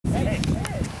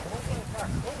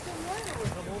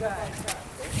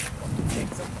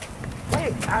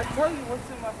I tell you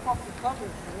what's in my fucking cupboard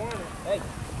if you want it. Hey.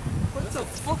 What the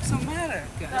fuck's the matter,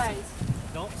 guys?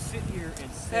 Don't sit here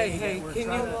and say that we're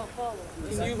can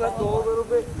you let go a little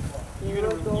bit? You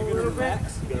gonna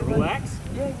relax? You gonna relax?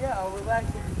 Yeah, I'll relax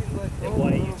if you can let go. Then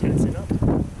why are you tensing up? Because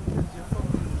you're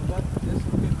fucking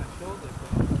dislocating my shoulder.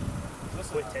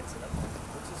 Quit tensing up.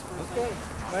 What's his first name? Okay.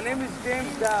 My name is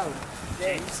James Dowd.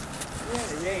 James.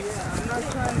 Yeah. I'm not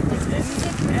trying to get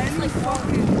any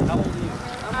fucking... How old are you?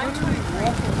 I'm literally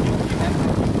walking.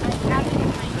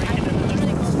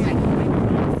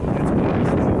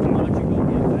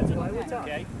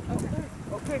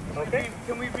 Okay.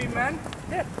 Can we be men?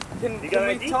 Yeah. Can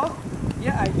we talk?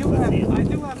 Yeah, I do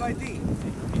have ID.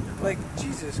 Like,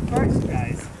 Jesus Christ,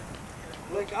 guys.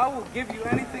 Like, I will give you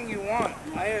anything you want.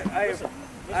 I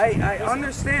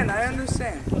understand.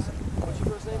 Listen, what's your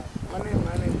first name? My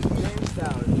name is James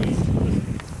Dowd.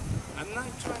 I'm not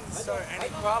trying to start any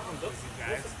problems with you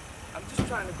guys. I'm just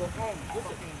trying to go home.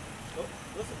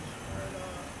 Listen.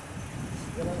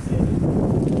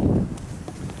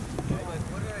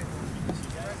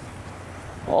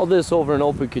 All this over an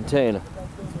open container.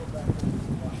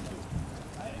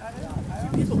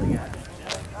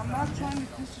 I'm not trying to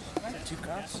disrespect 2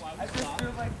 cops. I just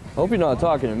feel like... Hope you're not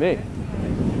talking to me.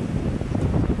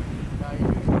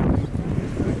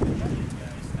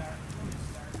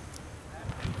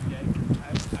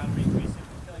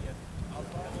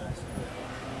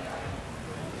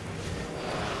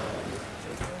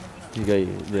 You got your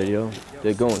radio?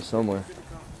 They're going somewhere.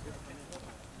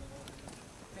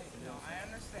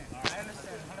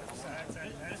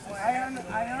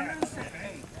 I understand.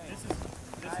 Hey, this is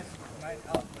my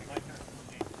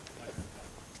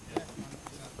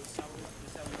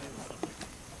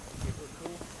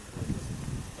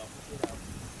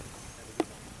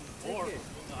Or,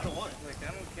 I don't want it. Like, I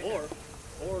don't care.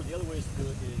 Or the other ways to do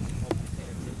it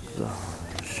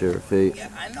is Sheriff 8. Yeah,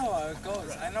 I know how it goes.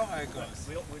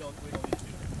 We don't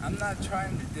I'm not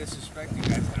trying to disrespect you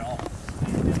guys at all. So,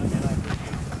 you know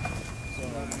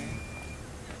what I mean?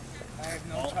 I have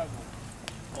no trouble.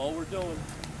 All we're doing,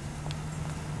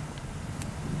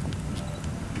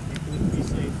 be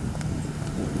safe.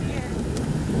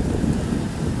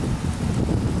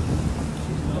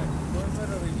 We're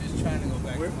literally just trying to go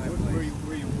back to my place.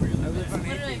 Where you live? I live on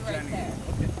 18th Johnny.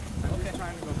 Okay. I'm just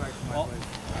trying to go back to my place.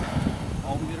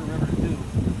 All we gotta remember to do,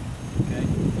 okay, is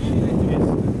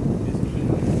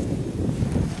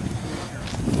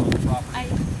keep on the property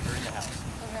or in the house.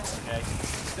 Okay?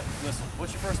 Listen,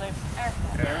 what's your first name?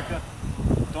 Erica.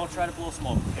 Don't try to blow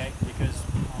smoke, okay? Because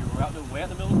you're way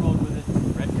out in the middle of the road with it.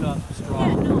 Red cup, straw.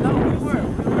 No, we were.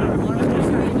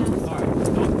 Alright,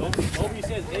 nobody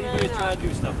says anybody's trying to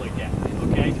do stuff like that,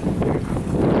 okay?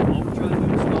 All we're trying to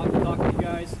do is talk to you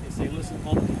guys and say, listen,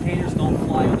 open containers don't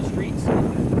fly on the streets.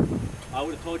 I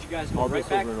would have told you guys to go right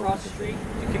back across the street.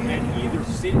 You can either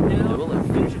sit it down,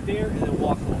 finish it there, and then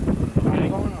walk home. Okay?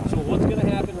 So what's going to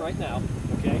happen right now,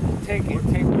 okay? Take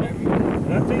whatever you want.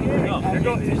 Not taking it.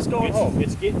 No, it's going home.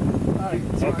 It's getting... Alright.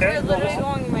 Okay. We're literally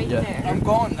going right there. I'm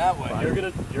going that way. You're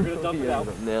gonna dump it out,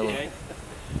 okay?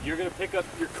 You're gonna pick up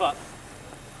your cup,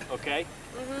 okay?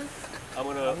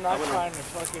 I'm not trying to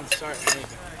fucking start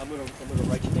anything. I'm gonna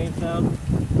write your name down.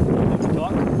 Then we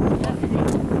talk.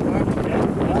 Okay?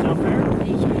 That sound fair?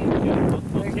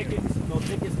 No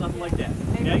tickets, nothing like that.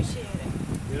 Okay? I appreciate it.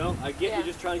 You know, I get you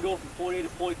just trying to go from point A to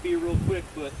point B real quick,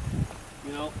 but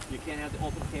you know, you can't have the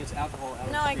open cans of alcohol out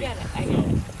on the street. I get it. I get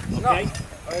it. Okay?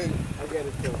 I get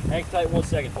it too. Hang tight 1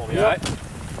 second for me, alright?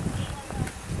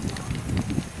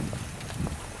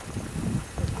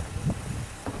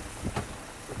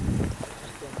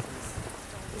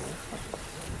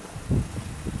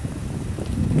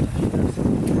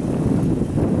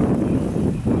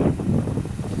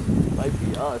 Might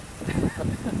be us.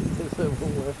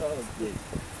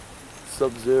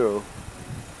 Sub-Zero.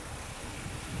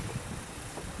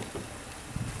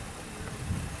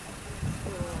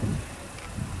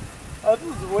 I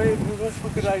just wait for this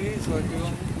fucking ID so I can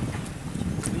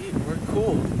leave. We're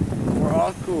cool. We're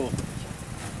all cool.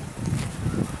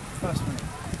 Trust me.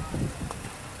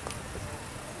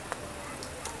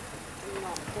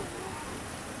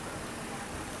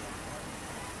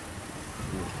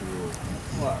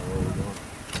 What?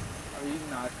 Are you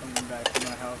not coming back to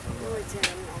my house or what?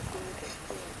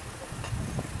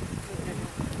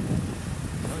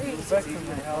 Back to my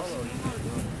house.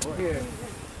 Here.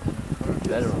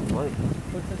 Better on light.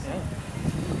 Put this in.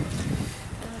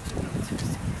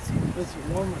 Let's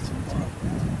warm us some water.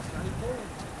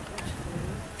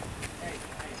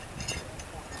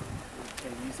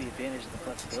 Yeah, use the advantage of the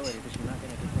flexibility, but you're not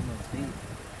going to get home on speed.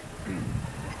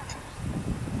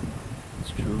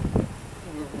 It's true.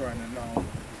 We're running home.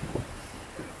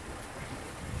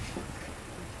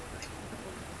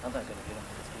 I'm not gonna get him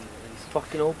with speed at least.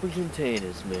 Fucking open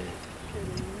containers, man.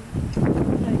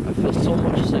 I feel so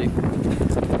much safer.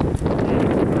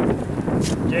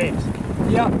 James.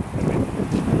 Yeah.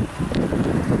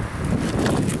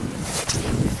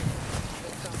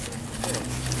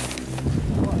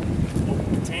 Open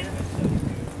container?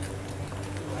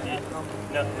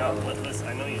 No, listen,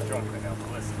 I know you're drunk right now,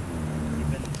 but listen.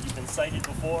 You've been cited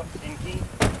before in Keene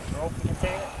for open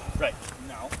container? Right.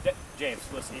 No. James,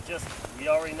 listen, we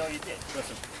already know you did.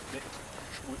 Listen,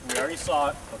 we already saw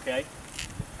it, okay?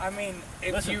 I mean,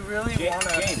 if Listen, you really James,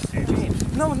 wanna.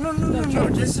 James. No.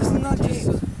 James, This is not James,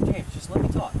 just. James, just let me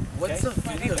talk. What's okay? the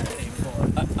videotape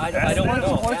for? I don't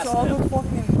know. What's Ask all them. the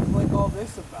fucking like all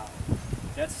this about?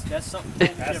 That's something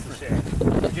totally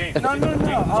different. James. No. I'll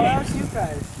James. ask you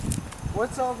guys.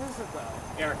 What's all this about?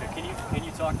 Erica, can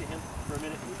you talk to him for a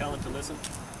minute and tell him to listen?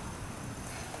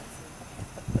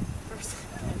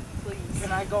 Please.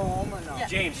 Can I go home or no? Yeah.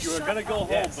 James, you are gonna go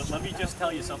home, but let me just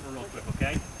tell you something real quick,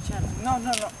 okay? Shut up.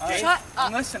 No. Shut I'm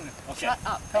up. listening. Okay. Shut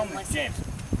up. Tell and me. listen. James,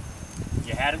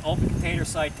 you had an open container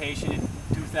citation in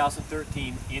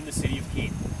 2013 in the city of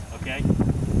Keene, okay?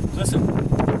 Listen,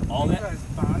 all You that. guys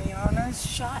bounty on us?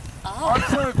 Shut Our up.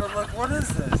 clerk, look, what is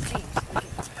this? James,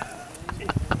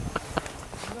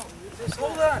 Just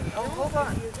hold on. Oh, hold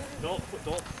on. Don't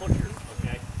push her,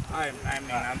 okay? I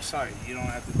mean, I'm sorry. You don't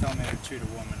have to tell me how to treat a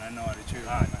woman. I know how to treat a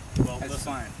Alright, woman. well, That's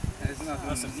listen. fine. There's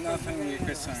nothing you're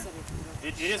concerned.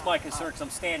 It is my concern because I'm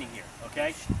standing here,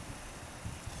 okay?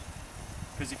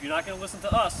 Because if you're not going to listen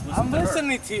to us, listen I'm to her.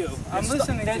 listening to you. I'm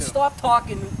listening to Then you. stop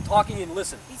talking and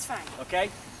listen, he's fine. okay?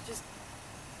 Just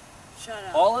shut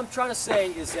up. All I'm trying to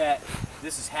say is that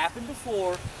this has happened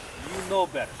before. You know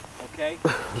better, okay?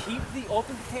 Keep the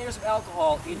open containers of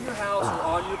alcohol in your house or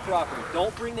on your property.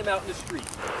 Don't bring them out in the street,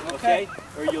 okay?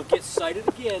 Or you'll get cited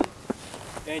again,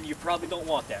 and you probably don't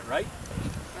want that, right?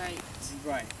 Right.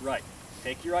 Right. Right.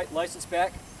 Take your license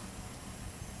back.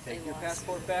 Take They your lost.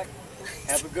 passport back.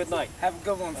 Have a good night. Have a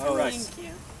good one for All right. us. Thank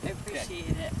you. I appreciate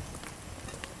it.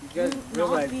 You guys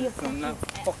realize this. I'm not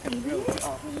fucking real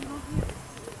tough.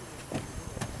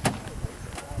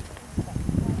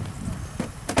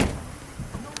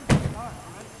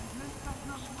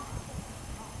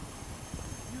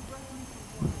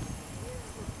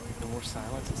 No more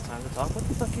silence. It's time to talk. What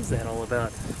the fuck is that all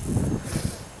about?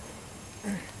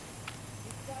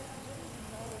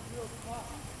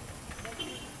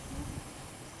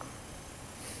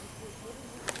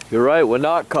 You're right, we're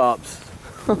not cops.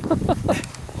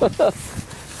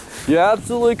 You're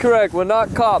absolutely correct, we're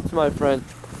not cops, my friend.